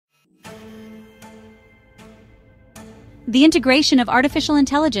The integration of artificial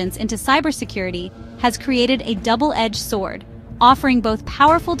intelligence into cybersecurity has created a double-edged sword, offering both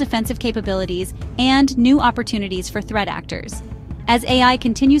powerful defensive capabilities and new opportunities for threat actors. As AI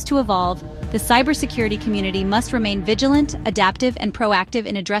continues to evolve, the cybersecurity community must remain vigilant, adaptive, and proactive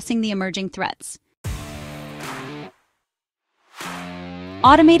in addressing the emerging threats.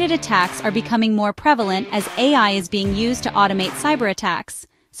 Automated attacks are becoming more prevalent as AI is being used to automate cyber attacks,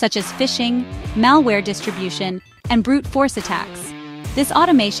 such as phishing, malware distribution, and brute force attacks. This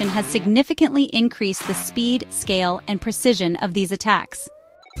automation has significantly increased the speed, scale, and precision of these attacks.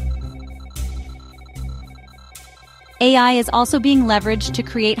 AI is also being leveraged to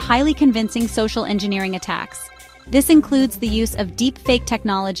create highly convincing social engineering attacks. This includes the use of deepfake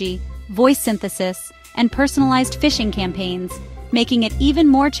technology, voice synthesis, and personalized phishing campaigns, making it even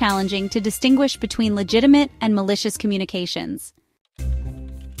more challenging to distinguish between legitimate and malicious communications.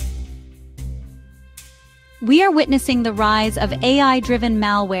 We are witnessing the rise of AI-driven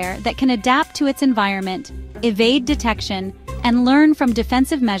malware that can adapt to its environment, evade detection, and learn from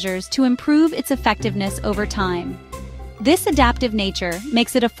defensive measures to improve its effectiveness over time. This adaptive nature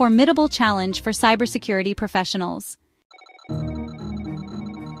makes it a formidable challenge for cybersecurity professionals.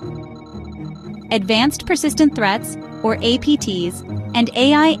 Advanced Persistent Threats, or APTs, and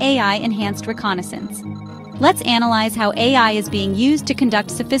AI-enhanced reconnaissance. Let's analyze how AI is being used to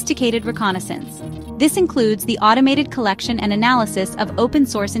conduct sophisticated reconnaissance. This includes the automated collection and analysis of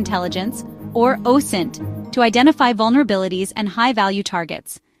open-source intelligence, or OSINT, to identify vulnerabilities and high-value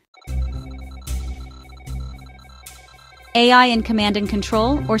targets. AI in Command and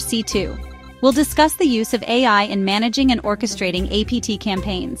Control, or C2. We'll discuss the use of AI in managing and orchestrating APT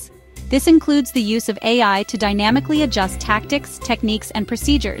campaigns. This includes the use of AI to dynamically adjust tactics, techniques, and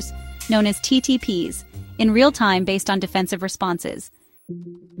procedures, known as TTPs, in real time based on defensive responses.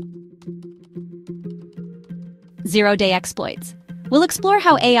 Zero-day exploits. We'll explore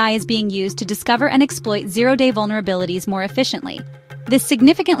how AI is being used to discover and exploit zero-day vulnerabilities more efficiently. This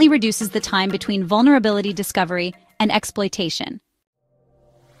significantly reduces the time between vulnerability discovery and exploitation.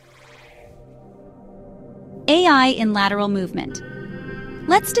 AI in lateral movement.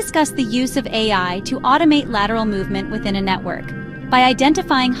 Let's discuss the use of AI to automate lateral movement within a network. By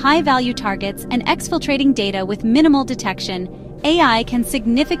identifying high-value targets and exfiltrating data with minimal detection, AI can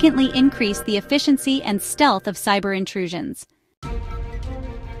significantly increase the efficiency and stealth of cyber intrusions.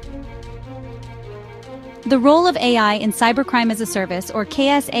 The role of AI in cybercrime as a service, or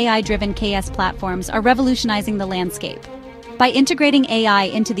KS AI-driven KS platforms, are revolutionizing the landscape. By integrating AI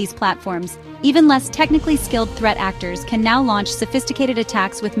into these platforms, even less technically skilled threat actors can now launch sophisticated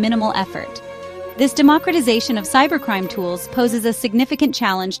attacks with minimal effort. This democratization of cybercrime tools poses a significant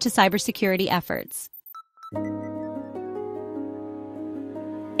challenge to cybersecurity efforts.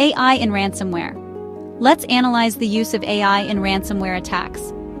 AI in ransomware. Let's analyze the use of AI in ransomware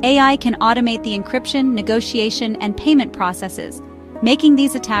attacks. AI can automate the encryption, negotiation, and payment processes, making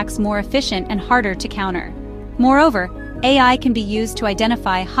these attacks more efficient and harder to counter. Moreover, AI can be used to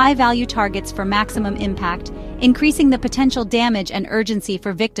identify high-value targets for maximum impact, increasing the potential damage and urgency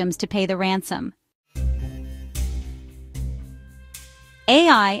for victims to pay the ransom.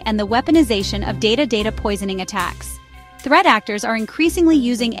 AI and the weaponization of data poisoning attacks. Threat actors are increasingly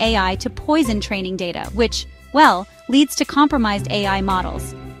using AI to poison training data, which, well, leads to compromised AI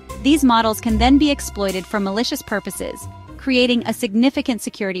models. These models can then be exploited for malicious purposes, creating a significant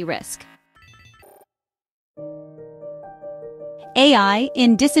security risk. AI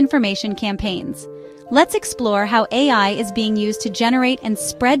in disinformation campaigns. Let's explore how AI is being used to generate and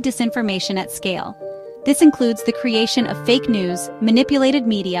spread disinformation at scale. This includes the creation of fake news, manipulated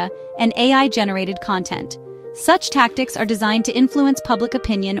media, and AI-generated content. Such tactics are designed to influence public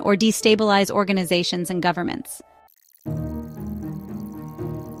opinion or destabilize organizations and governments.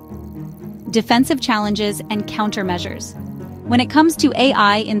 Defensive challenges and countermeasures. When it comes to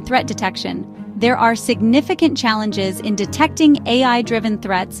AI in threat detection, there are significant challenges in detecting AI-driven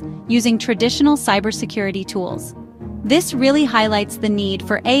threats using traditional cybersecurity tools. This really highlights the need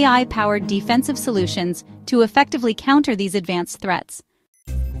for AI-powered defensive solutions to effectively counter these advanced threats.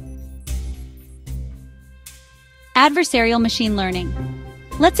 Adversarial machine learning.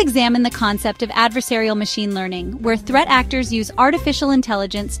 Let's examine the concept of adversarial machine learning, where threat actors use artificial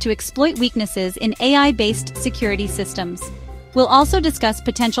intelligence to exploit weaknesses in AI-based security systems. We'll also discuss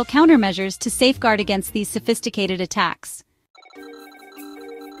potential countermeasures to safeguard against these sophisticated attacks.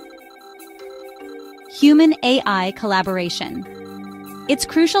 Human-AI collaboration. It's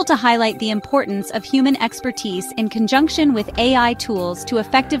crucial to highlight the importance of human expertise in conjunction with AI tools to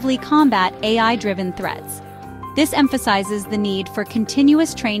effectively combat AI-driven threats. This emphasizes the need for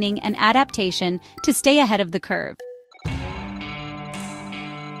continuous training and adaptation to stay ahead of the curve.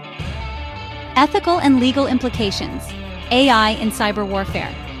 Ethical and legal implications. AI in cyber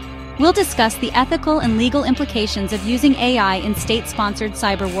warfare. We'll discuss the ethical and legal implications of using AI in state-sponsored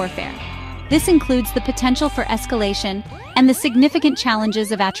cyber warfare. This includes the potential for escalation and the significant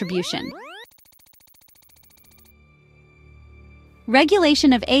challenges of attribution.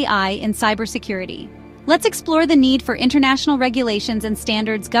 Regulation of AI in cybersecurity. Let's explore the need for international regulations and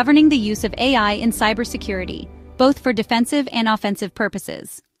standards governing the use of AI in cybersecurity, both for defensive and offensive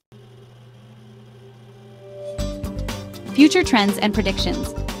purposes. Future trends and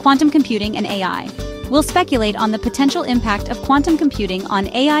predictions. Quantum computing and AI. We'll speculate on the potential impact of quantum computing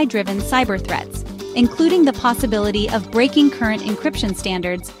on AI-driven cyber threats, including the possibility of breaking current encryption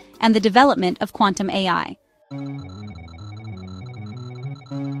standards and the development of quantum AI.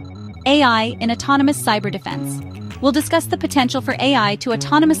 AI in autonomous cyber defense. We'll discuss the potential for AI to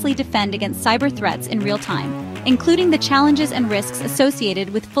autonomously defend against cyber threats in real time, including the challenges and risks associated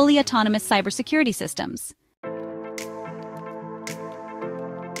with fully autonomous cybersecurity systems.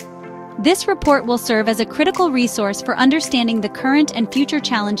 This report will serve as a critical resource for understanding the current and future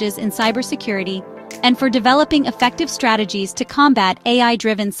challenges in cybersecurity and for developing effective strategies to combat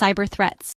AI-driven cyber threats.